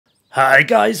Hi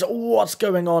guys, what's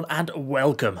going on and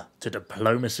welcome to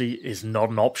Diplomacy is Not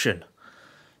an Option.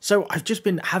 So I've just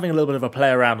been having a little bit of a play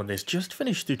around on this, just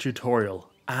finished the tutorial,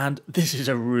 and this is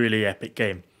a really epic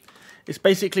game. It's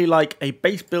basically like a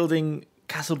base building,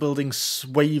 castle building,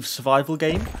 wave survival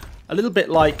game, a little bit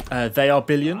like They Are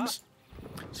Billions.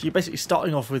 So you're basically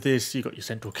starting off with this, you've got your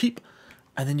central keep,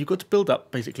 and then you've got to build up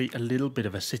basically a little bit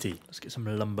of a city. Let's get some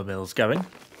lumber mills going.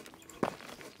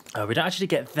 We don't actually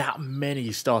get that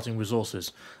many starting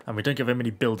resources, and we don't get very many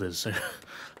builders, so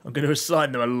I'm going to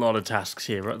assign them a lot of tasks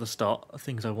here right at the start,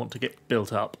 things I want to get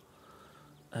built up.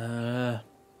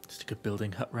 Stick a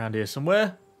building hut around here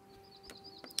somewhere.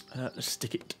 Let's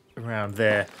stick it around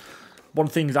there. One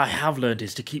thing that I have learned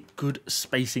is to keep good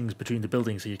spacings between the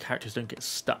buildings so your characters don't get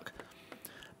stuck.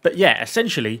 But yeah,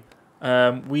 essentially,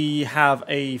 we have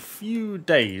a few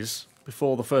days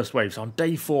before the first wave. So on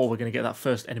day 4, we're going to get that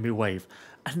first enemy wave.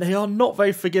 And they are not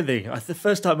very forgiving. The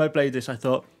first time I played this, I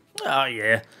thought, oh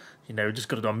yeah, you know, just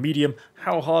got it on medium.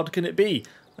 How hard can it be?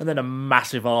 And then a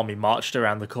massive army marched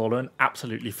around the corner and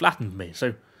absolutely flattened me.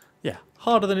 So, yeah,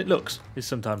 harder than it looks is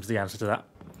sometimes the answer to that.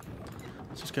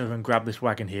 Let's just go over and grab this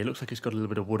wagon here. Looks like it's got a little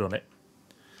bit of wood on it.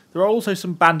 There are also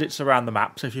some bandits around the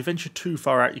map. So if you venture too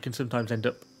far out, you can sometimes end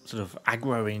up sort of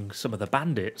aggroing some of the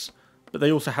bandits. But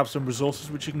they also have some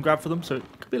resources which you can grab for them. So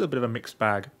it could be a little bit of a mixed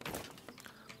bag.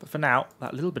 But for now,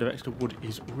 that little bit of extra wood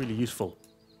is really useful.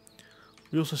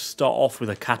 We also start off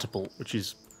with a catapult, which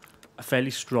is a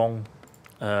fairly strong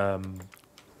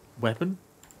weapon.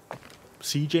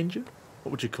 Siege engine? What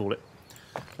would you call it?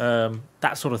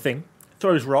 That sort of thing.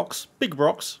 Throws rocks, big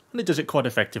rocks, and it does it quite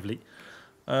effectively.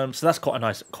 So that's quite a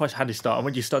nice, quite handy start. And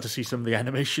when you start to see some of the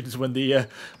animations when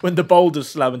the boulders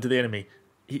slam into the enemy,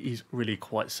 it is really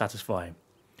quite satisfying.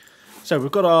 So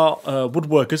we've got our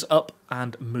woodworkers up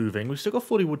and moving. We've still got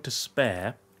 40 wood to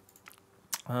spare.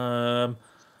 Probably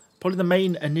the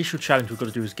main initial challenge we've got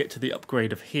to do is get to the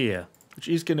upgrade of here, which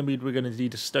is going to mean we're going to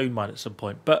need a stone mine at some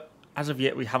point. But as of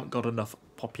yet, we haven't got enough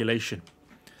population.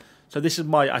 So this is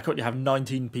I currently have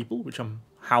 19 people, which I'm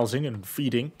housing and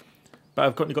feeding, but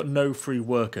I've currently got no free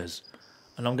workers.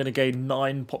 And I'm going to gain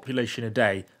 9 population a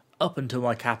day up until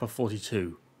my cap of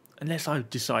 42, unless I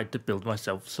decide to build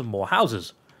myself some more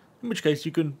houses. In which case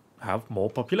you can have more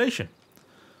population.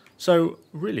 So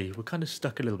really, we're kind of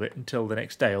stuck a little bit until the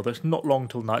next day, although it's not long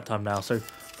till night time now, so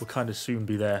we'll kind of soon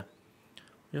be there.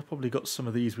 We've probably got some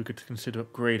of these we could consider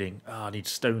upgrading. I need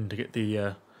stone to get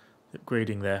the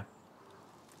upgrading there.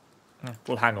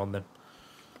 We'll hang on then.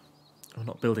 We're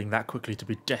not building that quickly to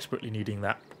be desperately needing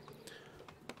that.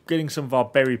 Getting some of our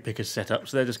berry pickers set up,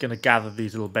 so they're just going to gather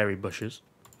these little berry bushes.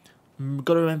 We've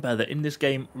got to remember that in this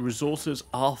game, resources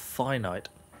are finite.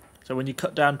 So when you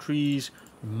cut down trees,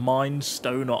 mine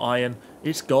stone or iron,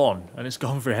 it's gone, and it's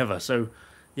gone forever. So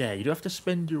yeah, you do have to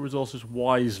spend your resources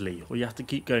wisely, or you have to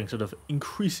keep going sort of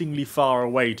increasingly far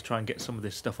away to try and get some of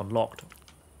this stuff unlocked.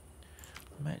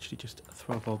 I may actually just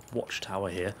throw up a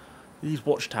watchtower here. These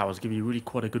watchtowers give you really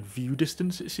quite a good view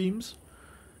distance, it seems.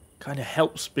 Kind of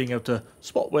helps being able to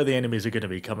spot where the enemies are going to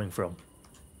be coming from.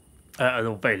 At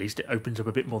the very least, it opens up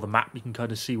a bit more the map. You can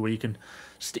kind of see where you can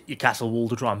stick your castle wall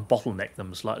to try and bottleneck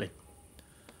them slightly.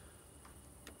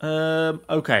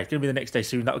 Okay, it's going to be the next day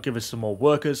soon. That will give us some more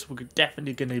workers. We're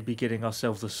definitely going to be getting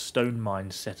ourselves a stone mine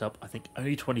set up. I think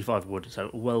only 25 wood, so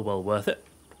well worth it.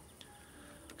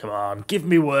 Come on, give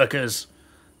me workers.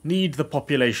 Need the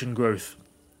population growth.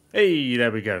 Hey,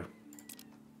 there we go.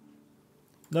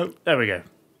 No, there we go.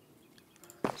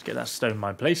 Let's get that stone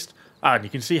mine placed. And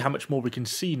you can see how much more we can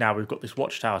see now we've got this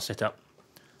watchtower set up.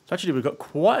 So actually we've got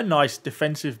quite a nice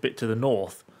defensive bit to the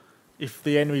north. If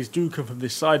the enemies do come from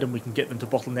this side and we can get them to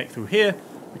bottleneck through here,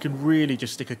 we can really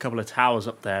just stick a couple of towers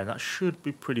up there and that should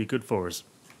be pretty good for us.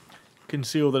 You can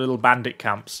see all the little bandit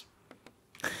camps.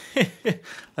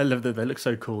 I love that, they look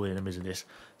so cool, the enemies in this.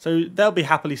 So they'll be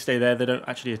happily stay there, they don't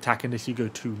actually attack unless you go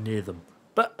too near them.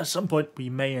 But at some point we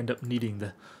may end up needing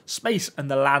the space and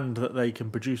the land that they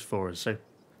can produce for us, so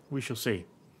we shall see.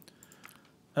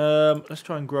 Let's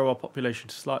try and grow our population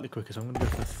slightly quicker, so I'm going to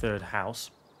go for the third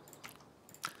house.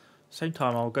 Same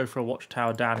time, I'll go for a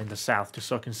watchtower down in the south, just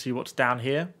so I can see what's down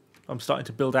here. I'm starting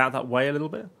to build out that way a little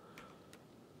bit.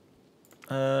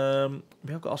 We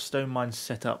have got our stone mine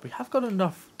set up. We have got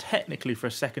enough, technically, for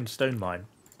a second stone mine.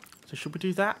 So should we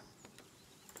do that?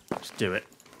 Let's do it.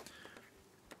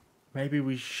 Maybe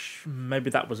maybe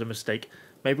that was a mistake.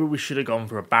 Maybe we should have gone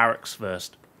for a barracks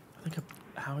first. I think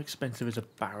how expensive is a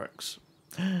barracks?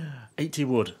 80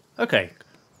 wood. Okay,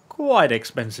 quite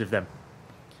expensive then.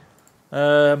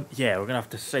 Yeah, we're gonna have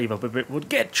to save up a bit wood.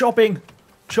 Get chopping!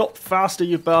 Chop faster,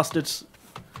 you bastards!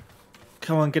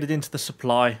 Come on, get it into the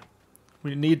supply.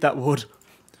 We need that wood.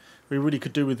 We really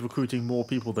could do with recruiting more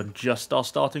people than just our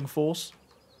starting force.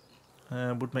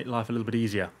 Would make life a little bit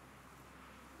easier.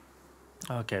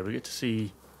 Okay, we get to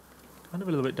see kind of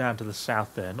a little bit down to the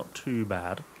south there. Not too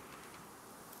bad.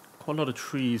 Quite a lot of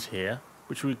trees here,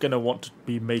 which we're going to want to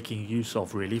be making use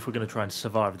of, really, if we're going to try and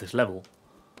survive this level.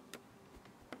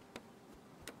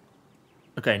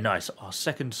 Okay, nice. Our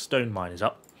second stone mine is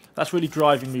up. That's really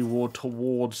driving me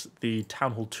towards the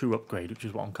Town Hall 2 upgrade, which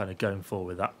is what I'm kind of going for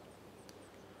with that.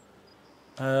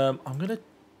 I'm going to...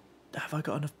 Have I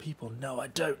got enough people? No, I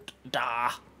don't.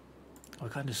 We're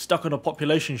kind of stuck on a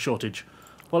population shortage.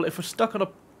 Well, if we're stuck on a...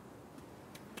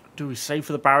 Do we save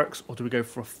for the barracks, or do we go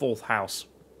for a fourth house?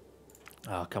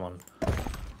 Oh, come on.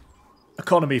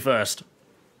 Economy first.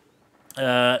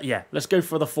 Yeah, let's go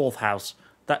for the fourth house.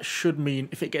 That should mean,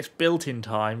 if it gets built in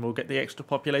time, we'll get the extra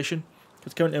population.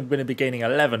 Because currently I'm going to be gaining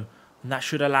 11, and that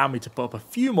should allow me to put up a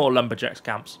few more lumberjacks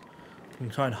camps. We can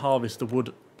try and harvest the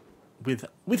wood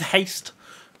with haste,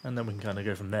 and then we can kind of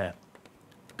go from there.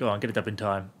 Go on, get it up in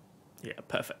time. Yeah,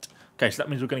 perfect. Okay, so that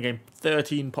means we're going to gain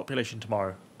 13 population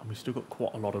tomorrow, and we've still got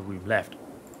quite a lot of room left.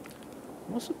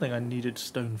 What's something I needed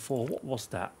stone for? What was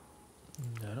that?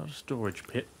 No, not a storage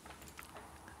pit.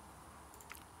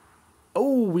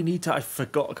 Oh, we need to... I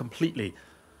forgot completely.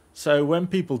 So when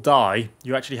people die,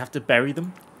 you actually have to bury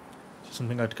them.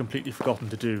 Something I'd completely forgotten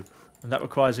to do. And that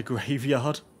requires a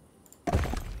graveyard.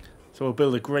 So we'll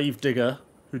build a grave digger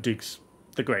who digs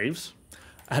the graves.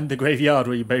 And the graveyard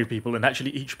where you bury people. And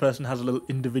actually each person has a little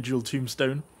individual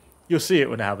tombstone. You'll see it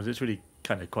when it happens. It's really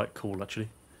kind of quite cool, actually.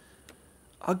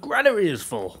 Our granary is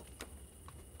full.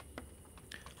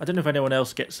 I don't know if anyone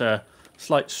else gets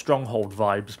slight Stronghold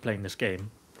vibes playing this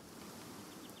game.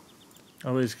 I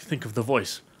always think of the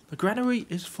voice. The granary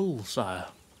is full, sire.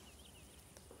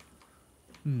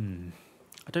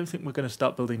 I don't think we're going to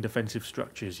start building defensive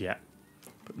structures yet.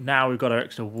 But now we've got our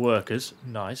extra workers.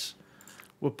 Nice.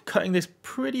 We're cutting this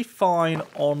pretty fine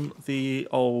on the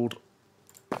old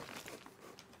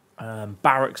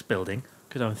barracks building.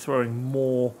 Because I'm throwing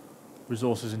more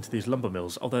resources into these lumber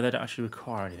mills. Although they don't actually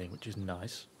require anything, which is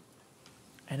nice.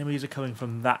 Enemies are coming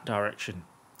from that direction.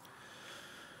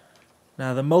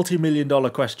 Now, the multi-million-dollar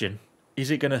question, is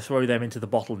it going to throw them into the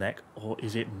bottleneck, or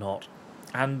is it not?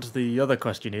 And the other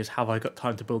question is, have I got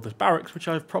time to build this barracks, which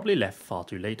I've probably left far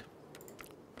too late.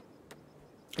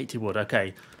 80 wood,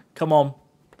 okay. Come on.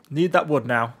 Need that wood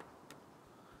now.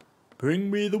 Bring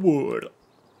me the wood.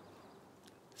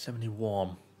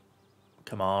 71.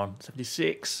 Come on.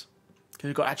 76. Because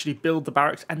we've got to actually build the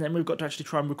barracks, and then we've got to actually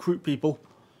try and recruit people.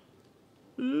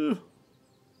 Yep,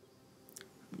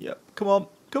 come on.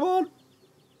 Come on.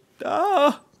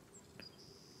 Ah!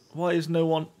 Why is no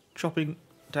one chopping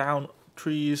down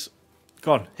trees?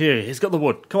 Go on, here, he's got the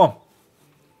wood. Come on.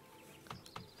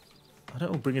 I don't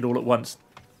want to bring it all at once.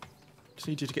 Just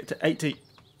need you to get to 80.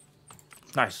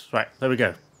 Nice, right, there we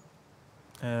go.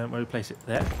 Where do we place it?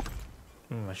 There.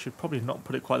 I should probably not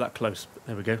put it quite that close, but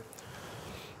there we go.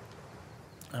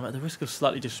 I'm at the risk of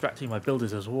slightly distracting my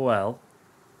builders as well.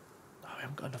 Oh, we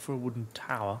haven't got enough for a wooden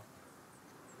tower.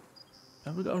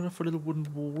 Have we got enough for a little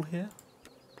wooden wall here?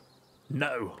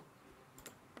 No.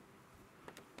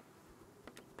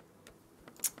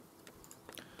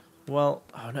 Well,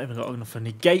 I've not even got enough for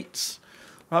any gates.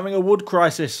 We're having a wood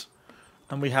crisis.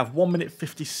 And we have 1 minute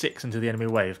 56 into the enemy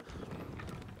wave.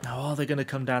 Now, are they going to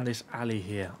come down this alley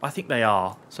here? I think they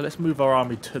are. So let's move our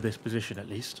army to this position at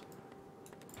least.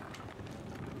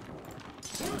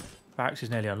 Barracks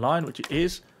is nearly online, which it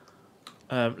is.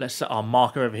 Let's set our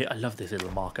marker over here. I love this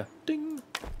little marker. Ding,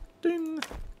 ding.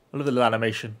 I love the little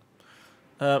animation.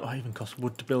 It even costs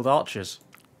wood to build archers.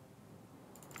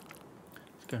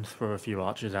 Let's go and throw a few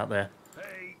archers out there.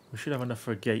 We should have enough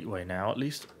for a gateway now, at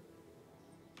least.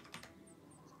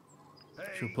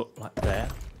 Should put like there.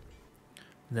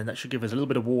 And then that should give us a little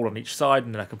bit of wall on each side,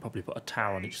 and then I can probably put a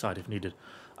tower on each side if needed.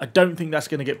 I don't think that's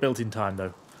going to get built in time,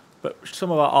 though. But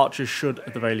some of our archers should,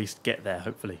 at the very least, get there,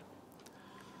 hopefully.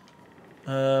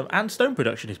 And stone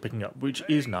production is picking up, which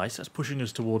is nice. That's pushing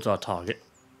us towards our target.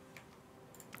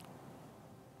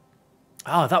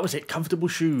 Ah, that was it. Comfortable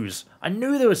shoes. I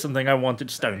knew there was something I wanted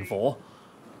stone for.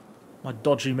 My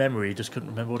dodgy memory just couldn't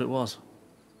remember what it was.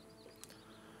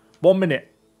 1 minute.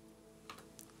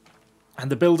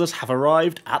 And the builders have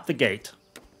arrived at the gate.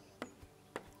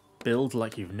 Build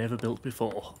like you've never built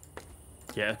before.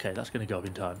 Yeah, okay, that's going to go up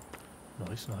in time.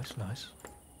 Nice, nice, nice.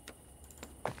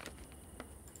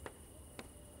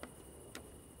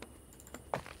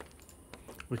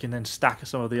 We can then stack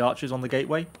some of the archers on the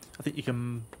gateway. I think you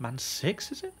can man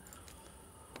 6, is it?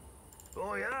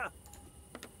 Oh, yeah.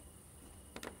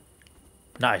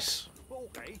 Nice.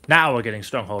 Now we're getting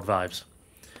stronghold vibes.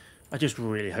 I just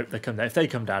really hope they come down. If they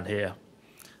come down here,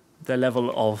 their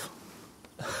level of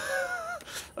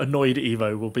annoyed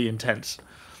Evo will be intense.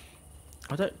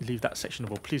 I don't leave that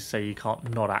sectionable. Please say you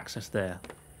can't not access there.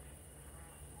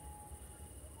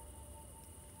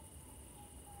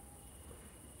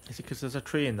 Is it because there's a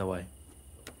tree in the way?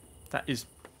 That is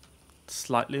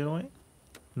slightly annoying.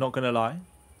 Not going to lie.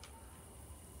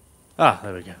 Ah,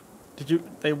 there we go.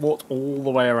 They walked all the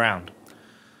way around.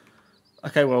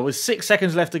 Okay, well, with 6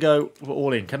 seconds left to go, we're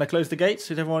all in. Can I close the gates?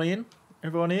 Is everyone in?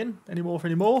 Everyone in? Any more for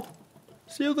any more?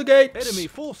 Seal the gates! Enemy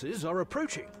forces are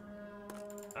approaching.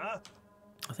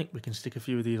 I think we can stick a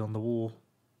few of these on the wall.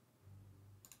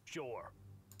 Sure.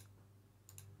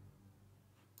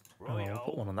 Oh, I'll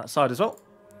put one on that side as well.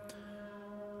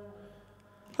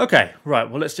 Okay, right,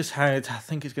 well, let's just hang it. I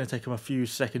think it's going to take them a few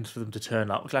seconds for them to turn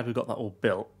up. I'm glad we got that all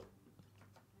built.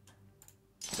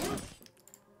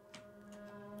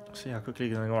 See how quickly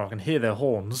they're going. I can hear their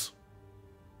horns.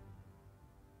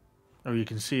 Oh, you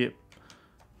can see it.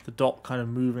 The dot kind of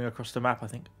moving across the map, I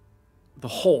think. The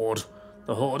horde.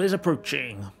 The horde is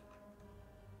approaching.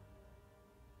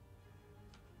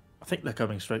 I think they're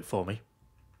coming straight for me.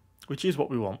 Which is what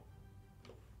we want.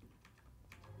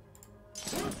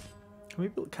 Can we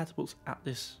build catapults at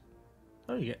this?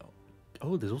 Oh, you get.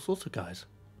 Oh, there's all sorts of guys.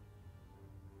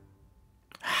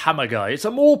 Hammer guy. It's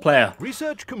a Maul player.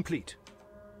 Research complete.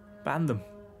 Ban them.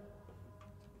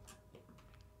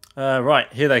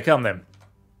 Right, here they come then.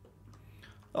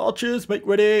 Archers, make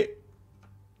ready.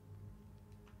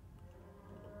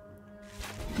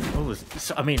 Oh,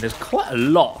 I mean, there's quite a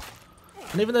lot.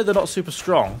 And even though they're not super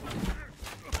strong,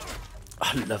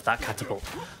 I love that catapult.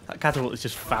 That catapult is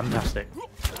just fantastic.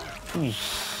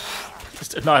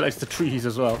 Just annihilates the trees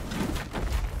as well.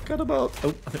 Catapult.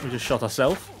 Oh, I think we just shot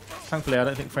ourselves. Thankfully, I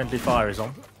don't think friendly fire is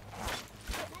on.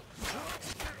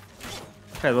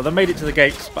 Okay, well, they made it to the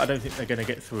gates, but I don't think they're going to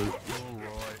get through.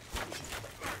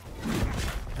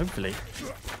 Hopefully.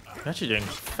 They're actually doing a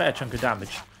fair chunk of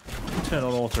damage. Turn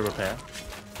on auto repair.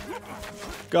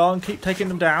 Go on, keep taking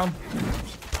them down.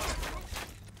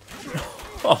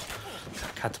 Oh,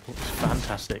 that catapult is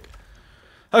fantastic.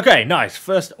 Okay, nice.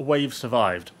 First wave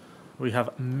survived. We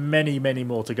have many, many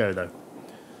more to go, though.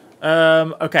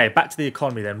 Okay, back to the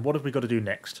economy then. What have we got to do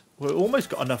next? We've almost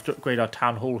got enough to upgrade our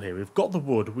town hall here. We've got the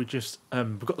wood. We've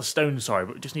got the stone, sorry,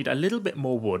 but we just need a little bit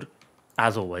more wood,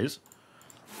 as always.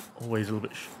 Always a little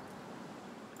bit.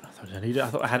 I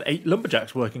thought I had 8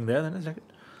 lumberjacks working there. Then a second,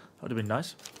 that would have been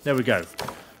nice. There we go.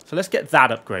 So let's get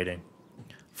that upgrading.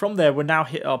 From there, we're now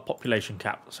hit our population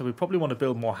cap. So we probably want to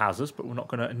build more houses, but we're not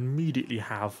going to immediately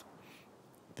have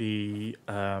the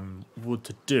wood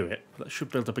to do it. That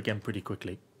should build up again pretty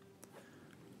quickly.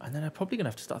 And then I'm probably going to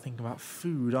have to start thinking about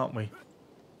food, aren't we?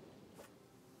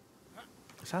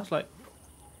 It sounds like...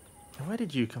 Where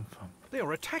did you come from? They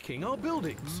are attacking our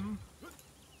buildings.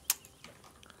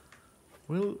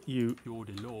 Will you... You're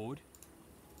the Lord.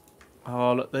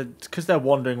 Oh, look, it's because they're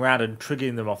wandering around and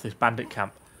triggering them off this bandit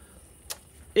camp.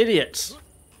 Idiots!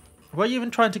 Why are you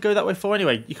even trying to go that way for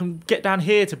anyway? You can get down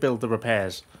here to build the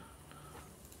repairs.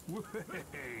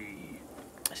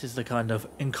 This is the kind of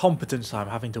incompetence I'm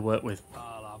having to work with.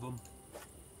 I'll have 'em.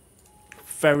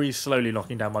 Very slowly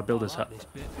knocking down my builder's hut.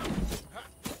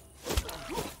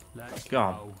 Let's Go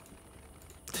on.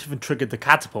 It's even triggered the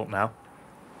catapult now.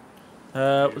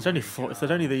 There's only 4. If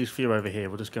there's only these few over here,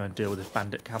 we'll just go and deal with this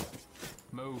bandit camp.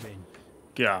 Moving.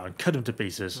 Go on, cut them to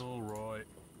pieces. All right.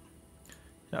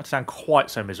 You don't sound quite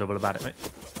so miserable about it, mate.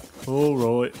 All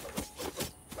right.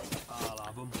 I'll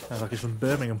have 'em. Sounds like it's from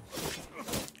Birmingham.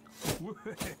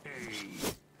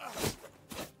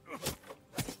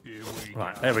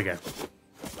 Right, there we go.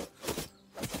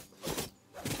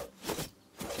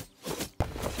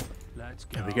 Let's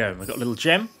go. There we go. We've got a little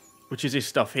gem, which is this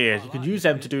stuff here. You can use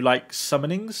them to do like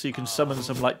summonings, so you can summon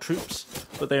some like troops,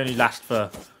 but they only last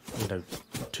for,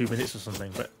 2 minutes or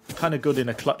something. But kind of good in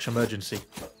a clutch emergency.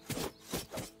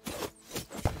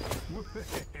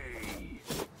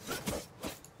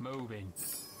 Moving.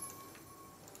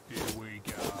 Here we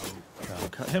go. So I'll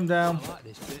cut him down. I like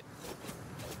this bit.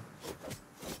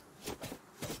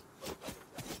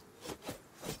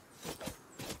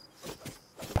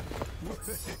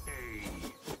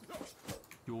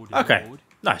 You're the Okay, Lord.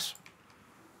 nice.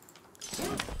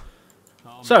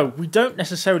 So, we don't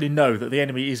necessarily know that the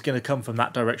enemy is going to come from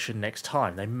that direction next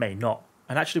time. They may not.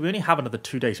 And actually, we only have another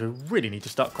 2 days, so we really need to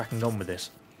start cracking on with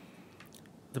this.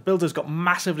 The builders got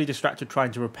massively distracted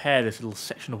trying to repair this little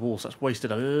section of walls. That's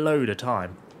wasted a load of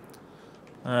time.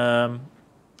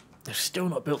 They've still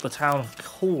not built the town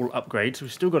hall upgrade, so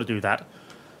we've still got to do that.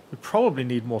 We probably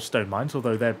need more stone mines,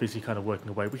 although they're busy kind of working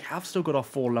away. We have still got our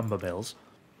 4 lumber mills.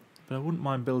 But I wouldn't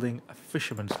mind building a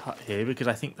fisherman's hut here, because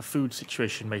I think the food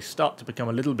situation may start to become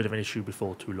a little bit of an issue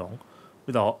before too long,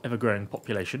 with our ever-growing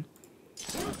population.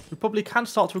 We probably can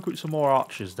start to recruit some more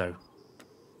archers, though.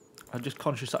 I'm just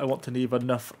conscious that I want to leave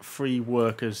enough free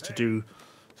workers to do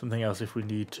something else if we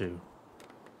need to.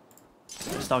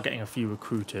 Let's start getting a few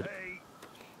recruited.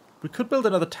 We could build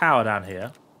another tower down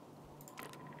here.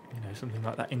 You know, something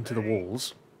like that into the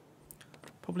walls.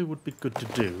 Probably would be good to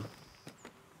do.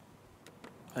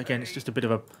 Again, it's just a bit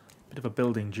of a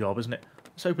building job, isn't it?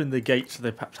 Let's open the gate so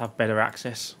they perhaps have better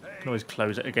access. Can always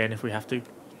close it again if we have to.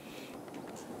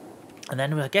 And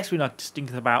then I guess we need to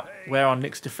think about where our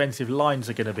next defensive lines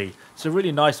are going to be. It's a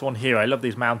really nice one here. I love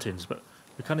these mountains, but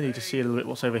we kind of need to see a little bit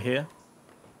what's over here.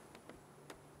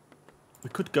 We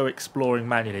could go exploring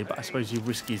manually, but I suppose you're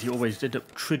risky as you always end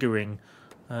up triggering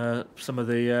some of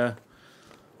the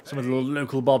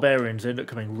local barbarians end up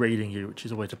coming raiding you, which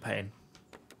is always a pain.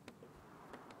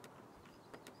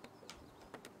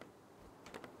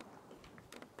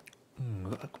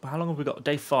 How long have we got?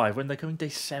 Day 5. When they're coming? Day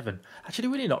 7. Actually,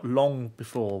 really not long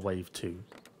before Wave 2.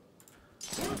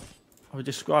 I would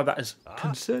describe that as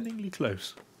concerningly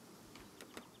close.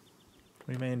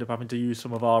 We may end up having to use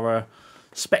some of our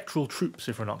spectral troops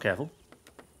if we're not careful.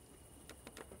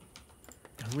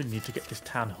 I really need to get this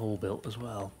town hall built as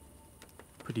well.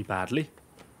 Pretty badly.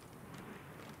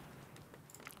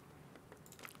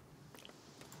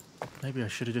 Maybe I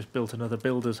should have just built another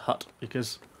builder's hut,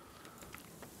 because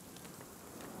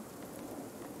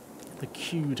the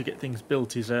queue to get things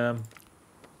built is getting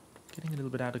a little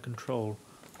bit out of control.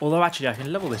 Although actually I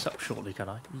can level this up shortly, can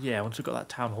I? Yeah, once we've got that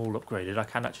town hall upgraded, I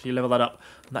can actually level that up,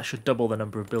 and that should double the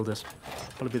number of builders.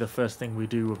 Probably be the first thing we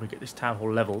do when we get this town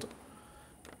hall leveled.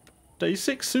 Day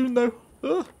 6 soon though.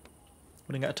 Ugh.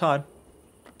 Running out of time.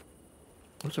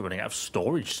 Also running out of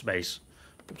storage space.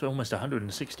 Up to almost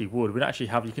 160 wood. We don't actually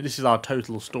have. This is our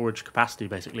total storage capacity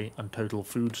basically, and total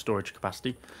food storage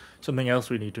capacity. Something else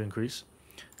we need to increase.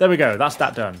 There we go. That's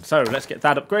that done. So let's get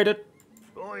that upgraded.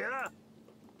 Oh yeah.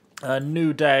 A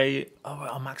new day. Oh, we're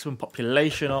on maximum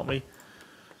population, aren't we?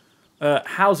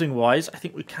 Housing wise, I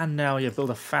think we can now build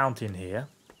a fountain here,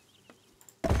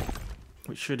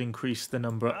 which should increase the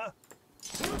number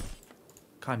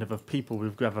of people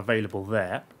we have available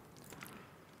there.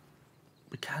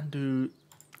 We can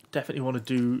definitely want to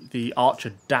do the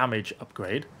archer damage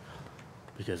upgrade,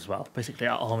 because, well, basically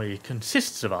our army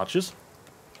consists of archers.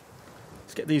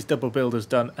 Let's get these double builders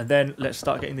done, and then let's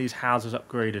start getting these houses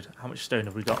upgraded. How much stone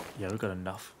have we got? Yeah, we've got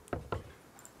enough.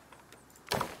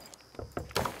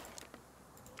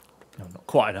 No, not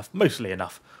quite enough. Mostly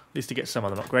enough. At least to get some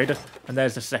of them upgraded. And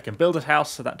there's the second builder's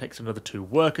house, so that takes another 2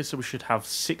 workers. So we should have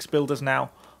 6 builders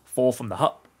now. 4 from the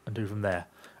hut, and 2 from there.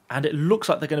 And it looks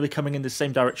like they're going to be coming in the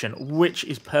same direction, which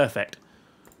is perfect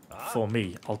for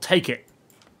me. I'll take it.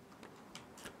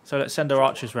 So let's send our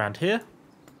archers around here.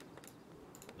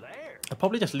 I'll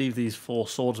probably just leave these 4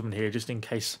 swordsmen here, just in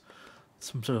case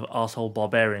some sort of arsehole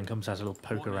barbarian comes and has a little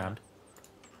poke around.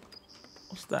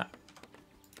 What's that?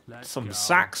 Some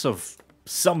sacks of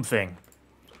something.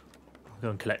 I'll go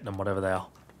and collect them, whatever they are.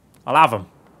 I'll have them.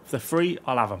 If they're free,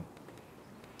 I'll have them.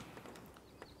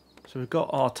 So we've got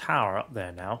our tower up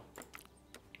there now.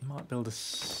 We might build a...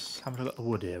 Haven't we got the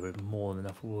wood here? We have more than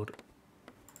enough wood.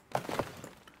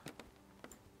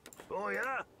 Oh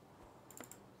yeah.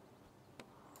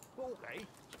 Okay.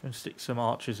 Going to stick some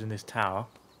archers in this tower.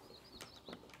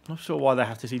 I'm not sure why they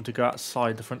have to seem to go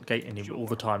outside the front gate all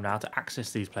the time now to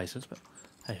access these places, but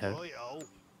hey ho.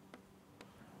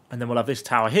 And then we'll have this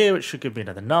tower here, which should give me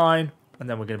another 9, and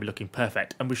then we're going to be looking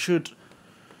perfect. And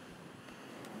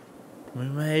we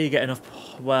may get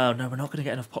enough. Well, no, we're not going to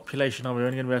get enough population, are we? We're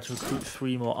only going to be able to recruit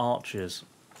 3 more archers.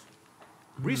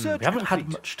 We haven't had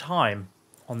much time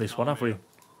on this one, have we?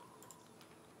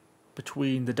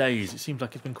 Between the days, it seems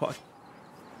like it's been quite.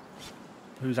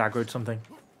 Who's aggroed something?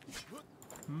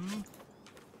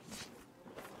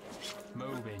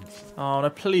 Moving. Oh no!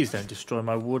 Please don't destroy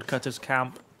my woodcutters'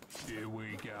 camp. Here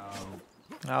we go.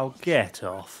 I'll get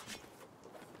off.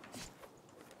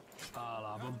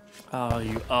 I'll have 'em. Oh,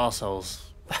 you arseholes.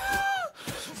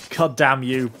 God damn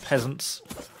you, peasants.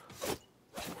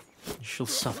 You shall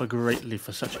suffer greatly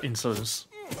for such insolence.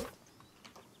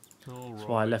 That's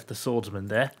why I left the swordsman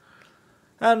there.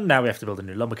 And now we have to build a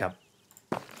new lumber camp.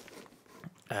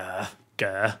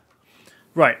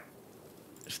 Right.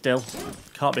 Still,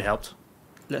 can't be helped.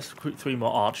 Let's recruit 3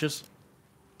 more archers.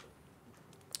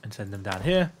 And send them down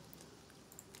here.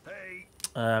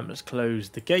 Let's close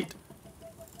the gate.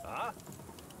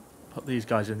 Put these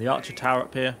guys in the archer tower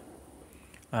up here.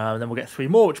 Then we'll get 3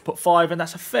 more, which put 5, and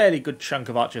that's a fairly good chunk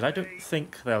of archers. I don't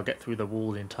think they'll get through the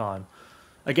wall in time.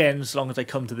 Again, as long as they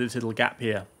come to this little gap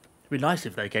here. It'd be nice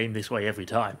if they came this way every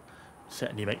time.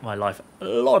 Certainly make my life a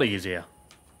lot easier.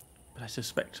 But I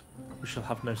suspect we shall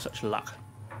have no such luck.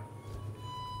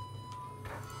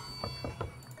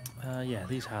 Yeah,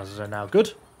 these houses are now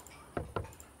good.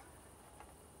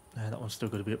 That one's still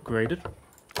going to be upgraded,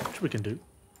 which we can do.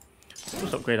 We'll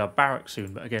just upgrade our barracks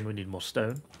soon, but again, we need more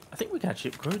stone. I think we can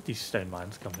actually upgrade these stone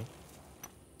mines, can't we?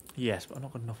 Yes, but I've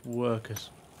not got enough workers.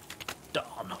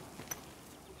 Darn.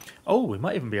 Oh, we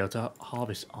might even be able to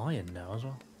harvest iron now as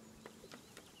well.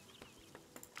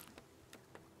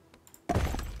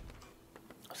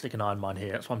 I'll stick an iron mine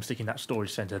here. That's why I'm sticking that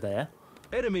storage centre there.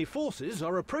 Enemy forces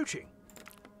are approaching.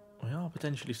 We are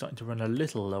potentially starting to run a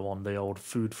little low on the old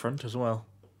food front as well.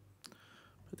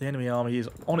 But the enemy army is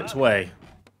on its way.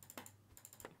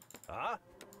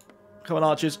 Come on,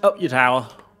 archers, up your tower.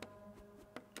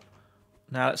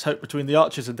 Now let's hope between the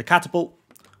archers and the catapult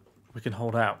we can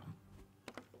hold out.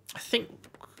 I think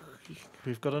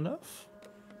we've got enough.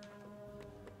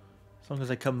 As long as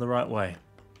they come the right way.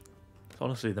 It's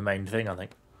honestly the main thing, I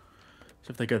think.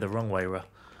 So if they go the wrong way, we're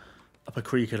up a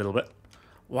creek a little bit.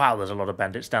 Wow, there's a lot of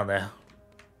bandits down there.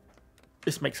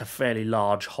 This makes a fairly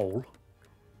large hole.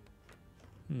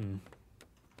 It's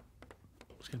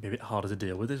going to be a bit harder to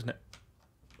deal with, isn't it?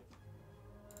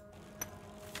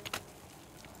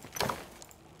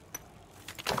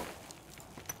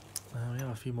 We have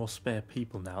a few more spare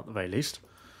people now, at the very least.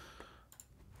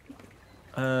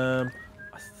 I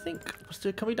think...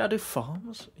 Can we now do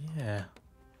farms? Yeah.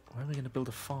 Where are we going to build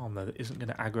a farm, though, that isn't going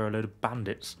to aggro a load of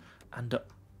bandits and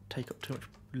take up too much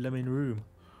lemon room?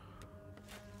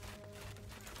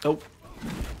 Oh.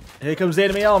 Here comes the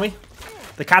enemy army.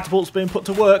 The catapult's being put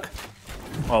to work.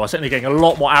 Oh, we're certainly getting a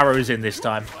lot more arrows in this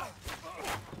time.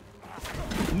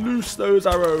 Loose those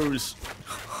arrows.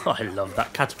 I love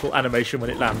that catapult animation when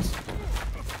it lands.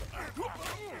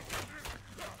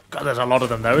 God, there's a lot of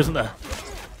them though, isn't there?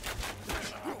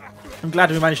 I'm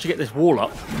glad we managed to get this wall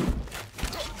up.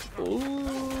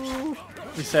 Ooh,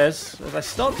 he says, as I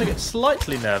start to get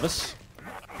slightly nervous.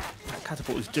 That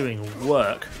catapult is doing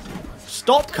work.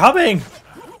 Stop coming!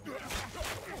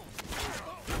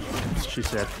 She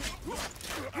said.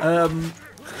 I'm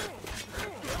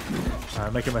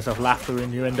making myself laugh through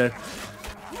innuendo.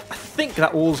 I think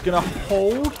that wall's going to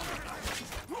hold.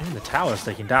 Even the tower's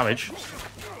taking damage.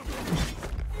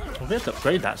 We'll be able to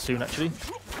upgrade that soon, actually.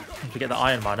 If we get the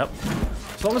iron mine up.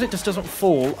 As long as it just doesn't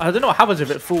fall. I don't know what happens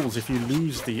if it falls if you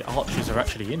lose the archers that are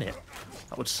actually in it.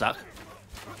 That would suck.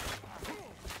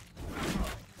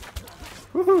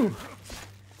 Woohoo!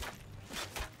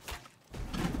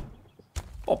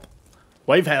 Pop.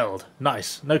 Wave held.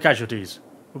 Nice. No casualties.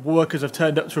 The workers have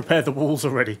turned up to repair the walls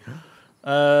already.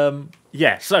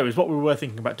 Yeah, so is what we were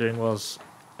thinking about doing was...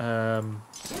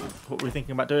 what we were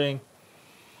thinking about doing...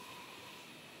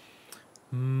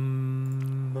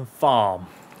 farm.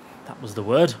 That was the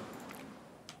word.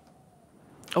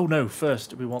 Oh no,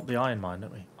 first we want the iron mine,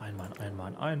 don't we? Iron mine, iron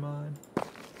mine, iron mine.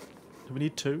 Do we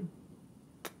need 2?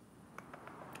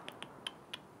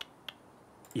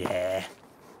 Yeah.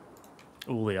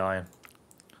 All the iron.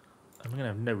 And we're going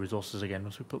to have no resources again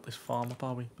once we put this farm up,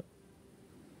 are we? But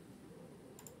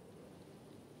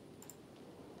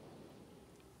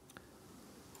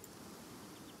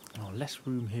oh, less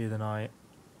room here than I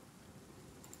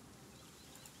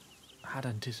had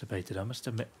anticipated, I must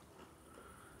admit.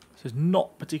 This is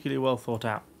not particularly well thought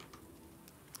out.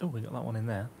 Oh, we got that one in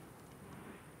there.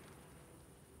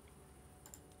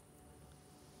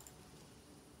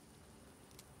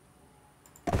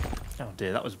 Oh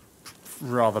dear, that was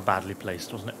rather badly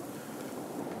placed, wasn't it?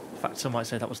 In fact, some might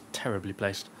say that was terribly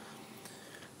placed.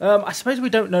 I suppose we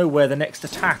don't know where the next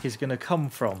attack is going to come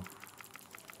from.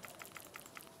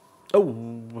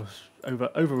 Oh,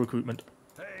 over recruitment.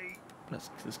 Hey,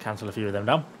 Let's cancel a few of them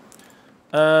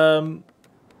down.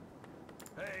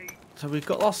 hey, So we've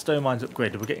got our stone mines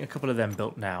upgraded. We're getting a couple of them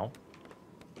built now.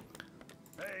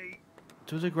 hey,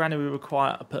 Does a granary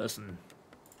require a person?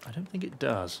 I don't think it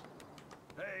does.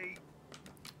 hey,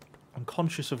 I'm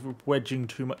conscious of wedging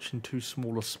too much in too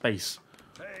small a space.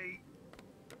 hey.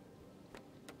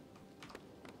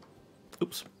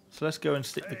 Oops. So let's go and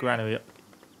stick the granary up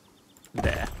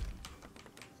there.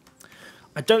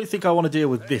 I don't think I want to deal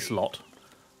with this lot.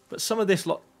 But some of this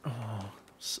lot...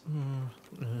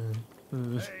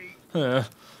 don't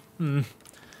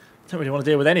really want to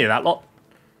deal with any of that lot.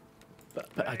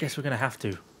 But I guess we're going to have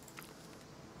to.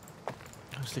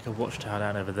 I'll stick a watchtower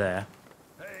down over there.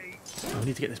 And we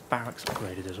need to get this barracks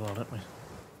upgraded as well, don't we?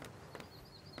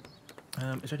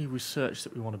 Is there any research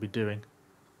that we want to be doing?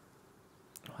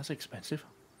 that's expensive.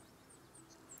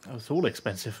 Oh, it's all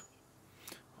expensive.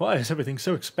 Why is everything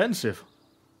so expensive?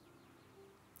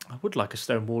 I would like a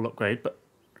stone wall upgrade, but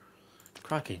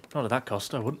crikey, not at that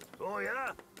cost, I wouldn't. Oh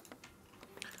yeah.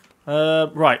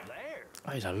 Right. There.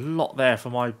 Oh, there's a lot there for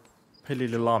my pilly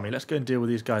little army. Let's go and deal with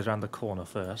these guys around the corner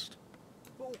first.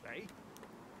 Okay.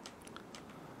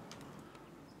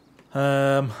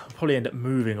 Probably end up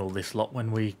moving all this lot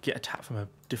when we get attacked from a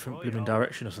different blooming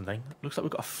direction or something. Looks like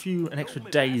we've got an extra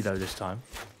day though this time.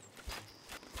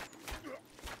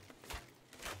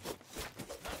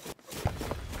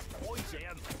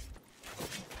 Poison.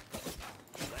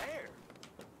 There.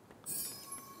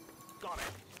 Got it.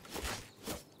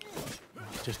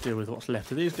 Let's just deal with what's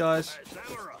left of these guys.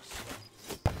 Zamorous.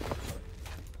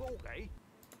 Okay.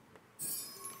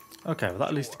 Okay, well that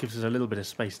at least gives us a little bit of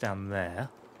space down there.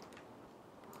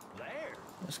 There.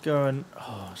 Let's go and...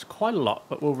 oh, it's quite a lot,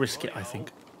 but we'll risk it, I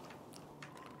think.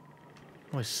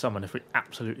 Always summon if we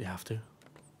absolutely have to.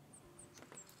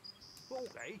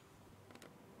 Okay.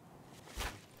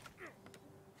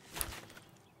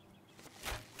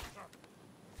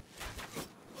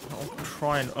 I'll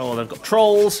try and... oh, they've got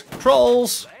trolls!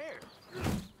 Trolls! There.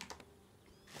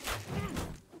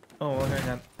 Oh,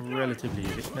 okay, relatively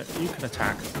easy. No, you can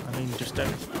attack. I mean, just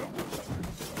don't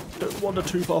wander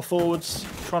too far forwards.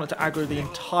 Try not to aggro the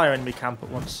entire enemy camp at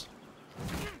once,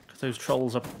 because those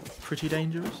trolls are pretty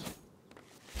dangerous.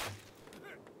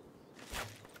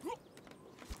 Oh,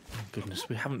 goodness,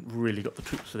 we haven't really got the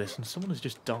troops for this, and someone has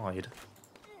just died.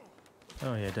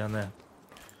 Oh yeah, down there.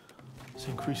 Let's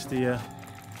increase the...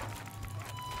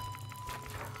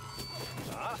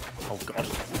 oh god.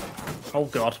 Oh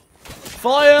god.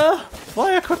 Fire!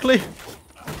 Fire quickly!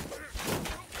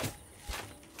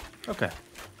 Okay.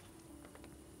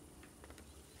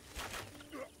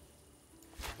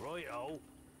 Righto.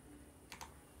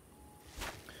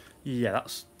 Yeah,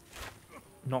 that's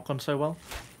not gone so well.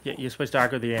 Yeah, you're supposed to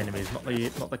aggro the enemies, not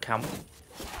the camp.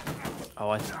 Oh,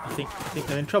 I think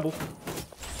they're in trouble.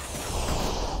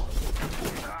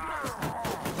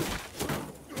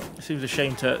 It seems a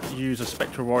shame to use a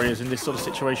Spectral Warriors in this sort of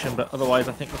situation, but otherwise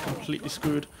I think we're completely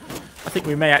screwed. I think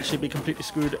we may actually be completely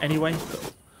screwed anyway.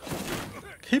 But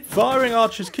keep firing,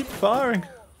 archers, keep firing.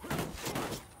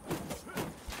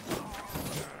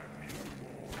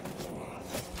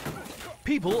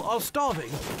 People are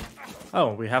starving.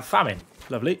 Oh, we have famine.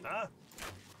 Lovely. Huh?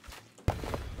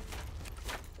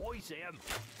 Poison.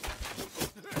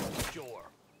 Sure.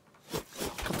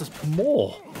 God, there's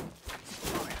more.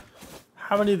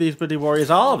 How many of these bloody warriors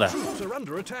are there? Troops are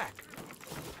under attack.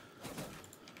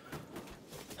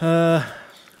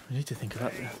 We need to think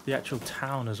about the actual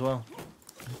town as well.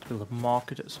 We need to build a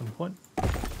market at some point.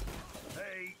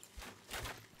 Hey.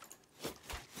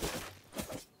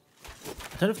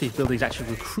 I don't know if these buildings actually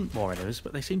recruit more enemies,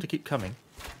 but they seem to keep coming.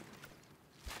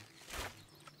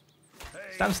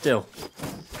 Hey. Stand still.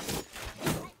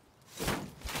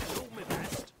 Do my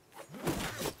best.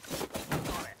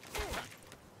 Got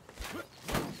it.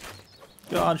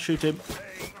 Go on, shoot him.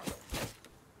 Hey.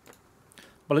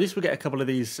 Well, at least we get a couple of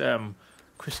these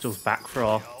crystals back for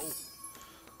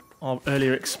our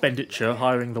earlier expenditure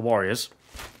hiring the warriors.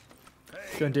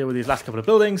 Go and deal with these last couple of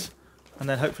buildings, and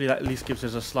then hopefully that at least gives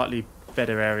us a slightly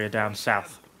better area down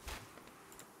south.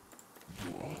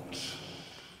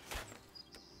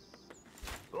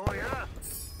 Oh yeah.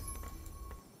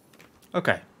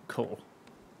 Okay, cool.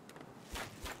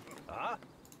 Huh?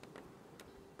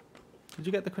 Did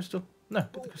you get the crystal? No,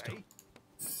 get the crystal. Okay.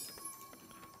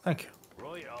 Thank you.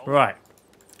 Righto. Right.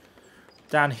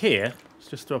 Down here, let's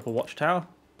just throw up a watchtower.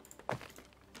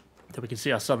 So we can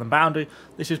see our southern boundary.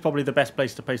 This is probably the best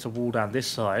place to place a wall down this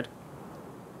side.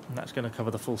 And that's going to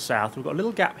cover the full south. We've got a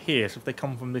little gap here, so if they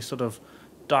come from this sort of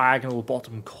diagonal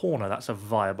bottom corner, that's a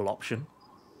viable option.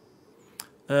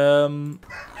 Oh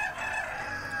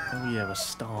yeah, we're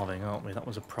starving, aren't we? That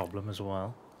was a problem as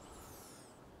well.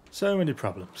 So many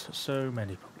problems. So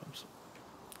many problems.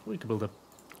 We could build a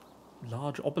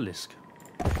large obelisk.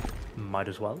 Might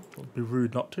as well. It would be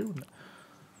rude not to, wouldn't it?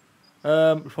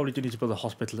 We probably do need to build a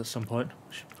hospital at some point.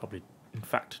 We should probably, in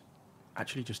fact,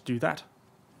 actually just do that.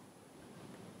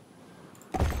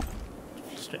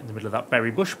 Straight in the middle of that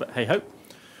berry bush, but hey ho.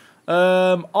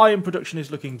 Iron production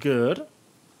is looking good.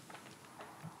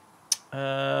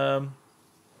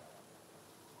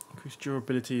 Increase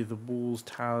durability of the walls,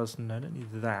 towers. No, don't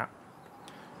need that.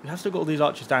 We have still got all these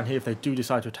archers down here if they do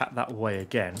decide to attack that way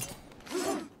again.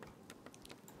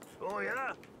 Oh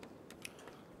yeah.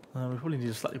 We probably need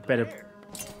a slightly better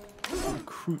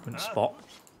recruitment spot.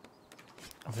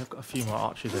 Oh, we've got a few more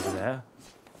archers over there.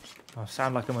 I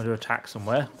sound like I'm going to attack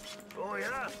somewhere. Oh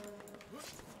yeah.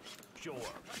 Sure.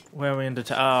 Where are we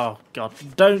into? Oh god!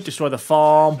 Don't destroy the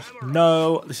farm.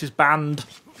 No, this is banned.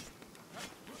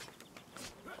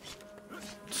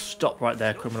 Stop right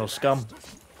there, criminal scum.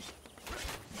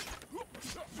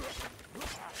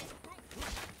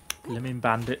 Lemon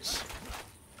bandits.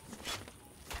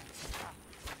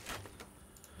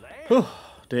 Oh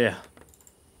dear.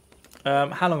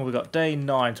 How long have we got? Day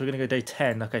 9, so we're going to go day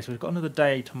 10. Okay, so we've got another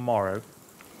day tomorrow.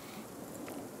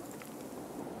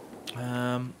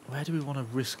 Where do we want to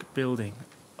risk building?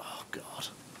 Oh god,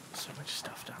 so much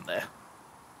stuff down there.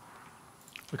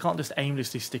 We can't just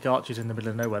aimlessly stick archers in the middle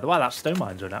of nowhere. Wow, that stone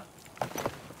mines are out.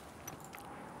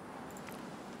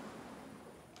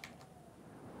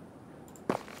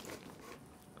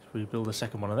 We build a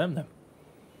second one of them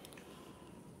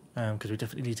then, because we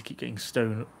definitely need to keep getting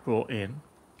stone brought in.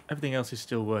 Everything else is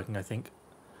still working, I think.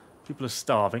 People are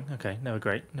starving. Okay, never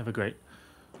great, never great.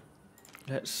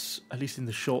 Let's, at least in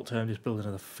the short term, just build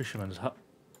another fisherman's hut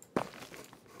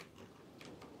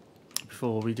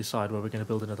before we decide where we're going to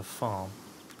build another farm.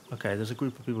 Okay, there's a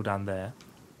group of people down there.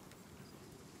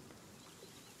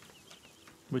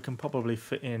 We can probably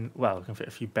fit in, well, we can fit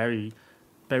a few berry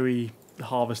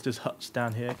harvesters' huts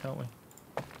down here, can't we?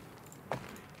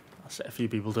 I'll set a few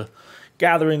people to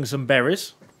gathering some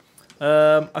berries.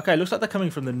 Okay, looks like they're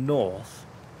coming from the north.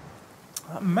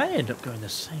 That may end up going the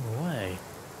same way.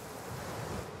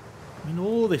 I mean,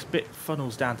 all this bit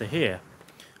funnels down to here.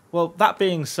 Well, that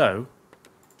being so,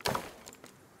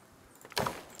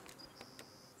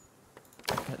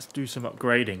 let's do some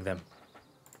upgrading then.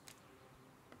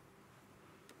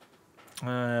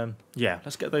 Yeah,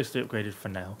 let's get those two upgraded for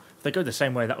now. If they go the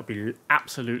same way, that would be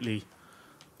absolutely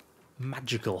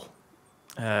magical.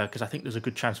 Because I think there's a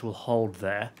good chance we'll hold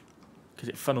there. Because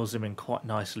it funnels them in quite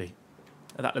nicely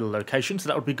at that little location. So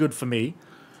that would be good for me.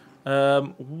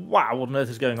 Wow, what on earth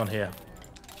is going on here?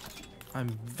 I'm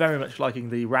very much liking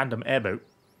the random airboat.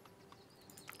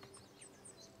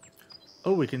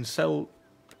 Oh, we can sell...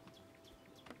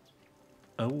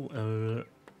 Oh,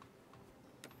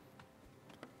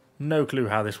 no clue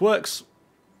how this works.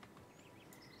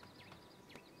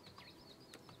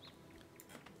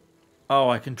 Oh,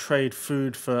 I can trade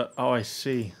food for... Oh, I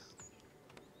see.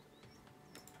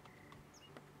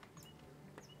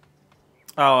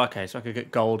 Oh, okay, so I could get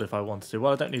gold if I wanted to.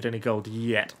 Well, I don't need any gold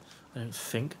yet, I don't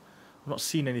think. I've not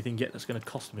seen anything yet that's going to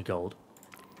cost me gold.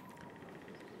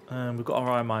 We've got our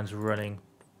iron mines running.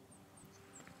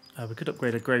 We could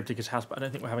upgrade a gravedigger's house, but I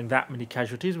don't think we're having that many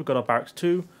casualties. We've got our barracks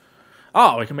too.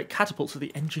 Oh, we can make catapults for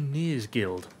the Engineers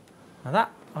Guild. Now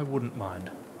that I wouldn't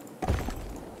mind.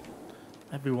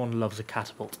 Everyone loves a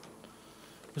catapult.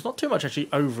 There's not too much actually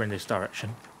over in this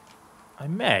direction. I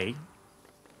may...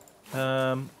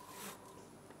 would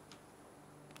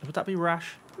that be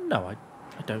rash? No, I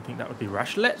don't think that would be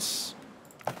rash. Let's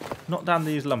knock down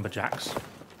these lumberjacks.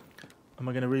 And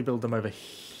we're going to rebuild them over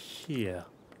here.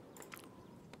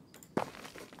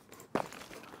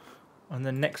 And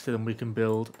then next to them we can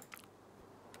build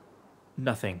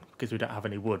nothing, because we don't have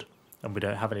any wood. And we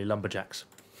don't have any lumberjacks.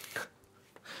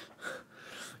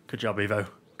 Good job, Evo.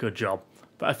 Good job.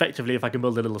 But effectively, if I can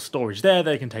build a little storage there,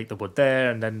 they can take the wood there,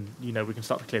 and then, you know, we can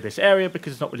start to clear this area,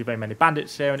 because there's not really very many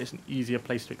bandits there, and it's an easier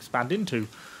place to expand into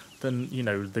than, you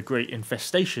know, the great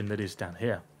infestation that is down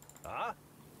here.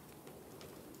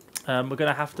 We're going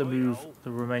to have to move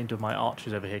the remainder of my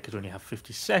archers over here, because we only have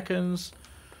 50 seconds.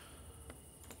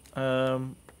 I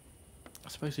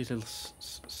suppose these little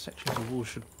sections of wall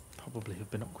should probably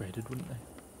have been upgraded, wouldn't they?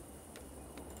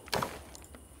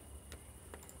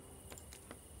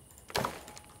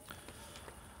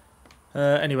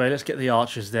 Anyway, let's get the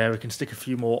archers there. We can stick a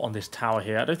few more on this tower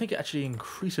here. I don't think it actually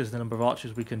increases the number of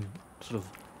archers we can sort of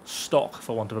stock,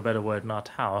 for want of a better word, in our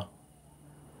tower.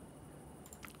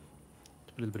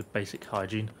 A little bit of basic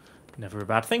hygiene. Never a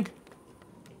bad thing.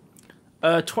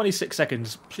 26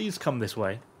 seconds. Please come this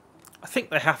way. I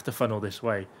think they have to funnel this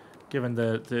way, given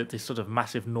the sort of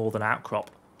massive northern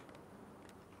outcrop.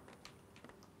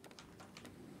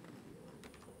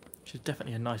 Which is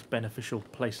definitely a nice beneficial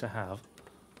place to have.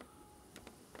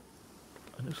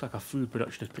 It looks like our food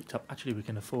production has picked up. Actually, we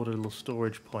can afford a little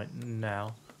storage point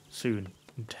now, soon,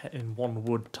 in 1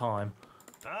 wood time.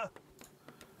 Let's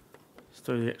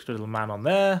throw the extra little man on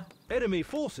there. Enemy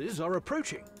forces are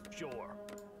approaching. Sure.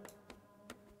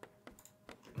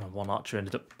 And 1 archer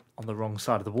ended up on the wrong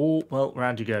side of the wall. Well,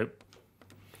 round you go.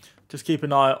 Just keep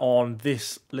an eye on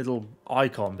this little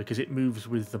icon, because it moves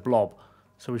with the blob.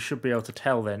 So we should be able to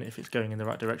tell then if it's going in the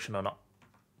right direction or not.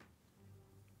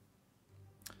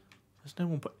 There's no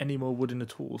one put any more wood in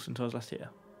at all since I was last here.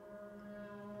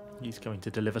 He's going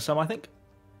to deliver some, I think.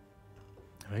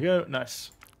 There we go. Nice.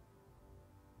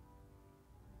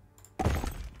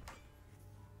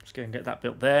 Let's go and get that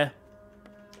built there.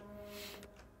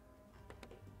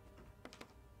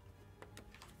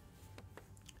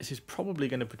 This is probably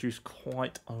going to produce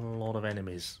quite a lot of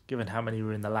enemies, given how many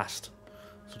were in the last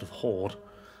sort of horde.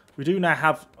 We do now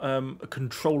have a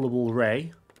controllable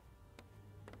ray.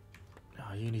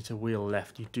 Oh, you need to wheel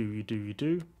left. You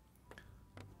do.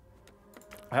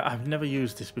 I've never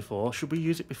used this before. Should we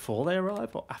use it before they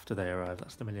arrive or after they arrive?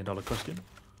 That's the million-dollar question.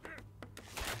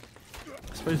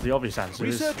 I suppose the obvious answer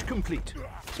is Research complete.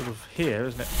 sort of here,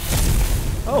 isn't it?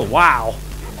 Oh, wow.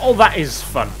 Oh, that is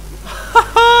fun.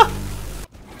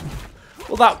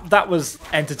 Well, that was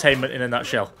entertainment in a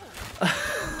nutshell.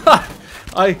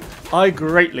 I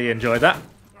greatly enjoyed that.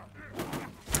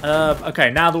 Okay,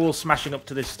 now they're all smashing up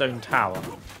to this stone tower.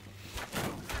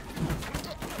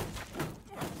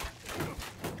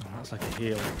 Oh, that's like a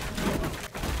heal.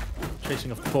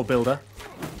 Chasing off the poor builder.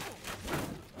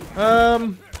 I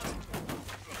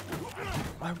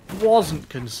wasn't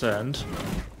concerned.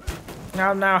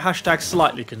 Now hashtag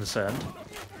slightly concerned.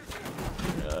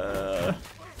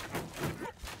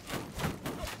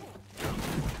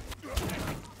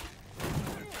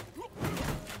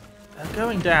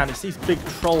 Going down, it's these big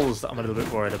trolls that I'm a little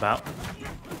bit worried about.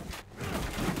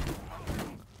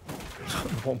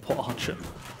 One pot archer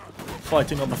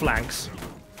fighting on the flanks.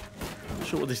 Not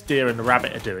sure what this deer and the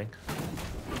rabbit are doing.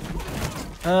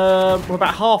 We're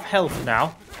about half health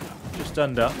now, just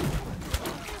under.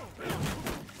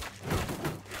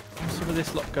 Some of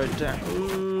this lot go down.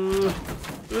 Ooh.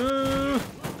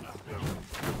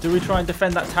 Do we try and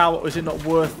defend that tower, or is it not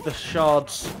worth the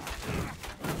shards?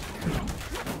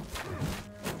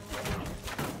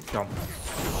 Come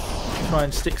on. Try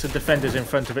and stick some defenders in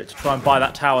front of it to try and buy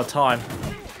that tower time.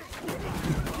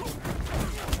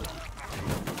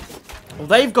 Well,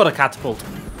 they've got a catapult.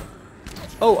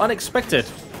 Oh, unexpected.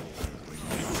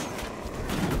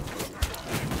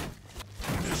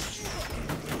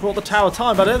 Brought the tower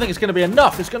time, but I don't think it's going to be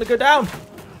enough. It's going to go down.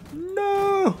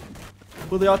 No.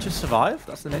 Will the archers survive?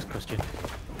 That's the next question.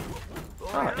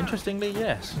 Ah, interestingly,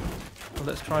 yes. Well,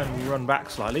 let's try and run back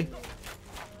slightly.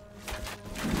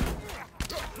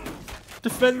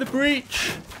 Defend the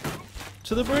breach!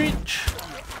 To the breach!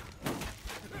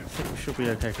 I think we should be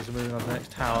okay because we're moving on to the next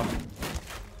tower.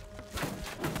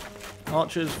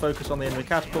 Archers, focus on the enemy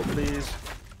catapult, please.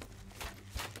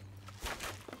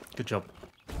 Good job.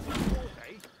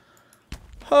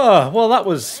 Ah, well, that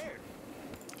was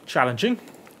challenging.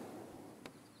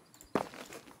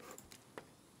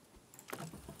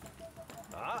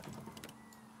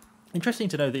 Interesting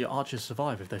to know that your archers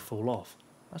survive if they fall off.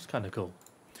 That's kind of cool.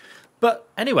 But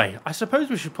anyway, I suppose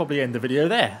we should probably end the video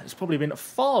there. It's probably been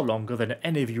far longer than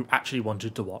any of you actually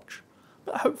wanted to watch.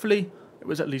 But hopefully it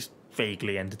was at least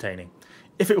vaguely entertaining.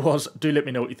 If it was, do let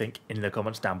me know what you think in the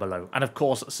comments down below. And of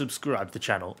course, subscribe to the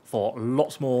channel for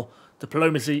lots more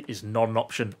Diplomacy is Not an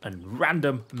Option and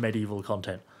random medieval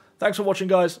content. Thanks for watching,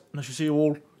 guys, and I shall see you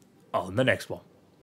all on the next one.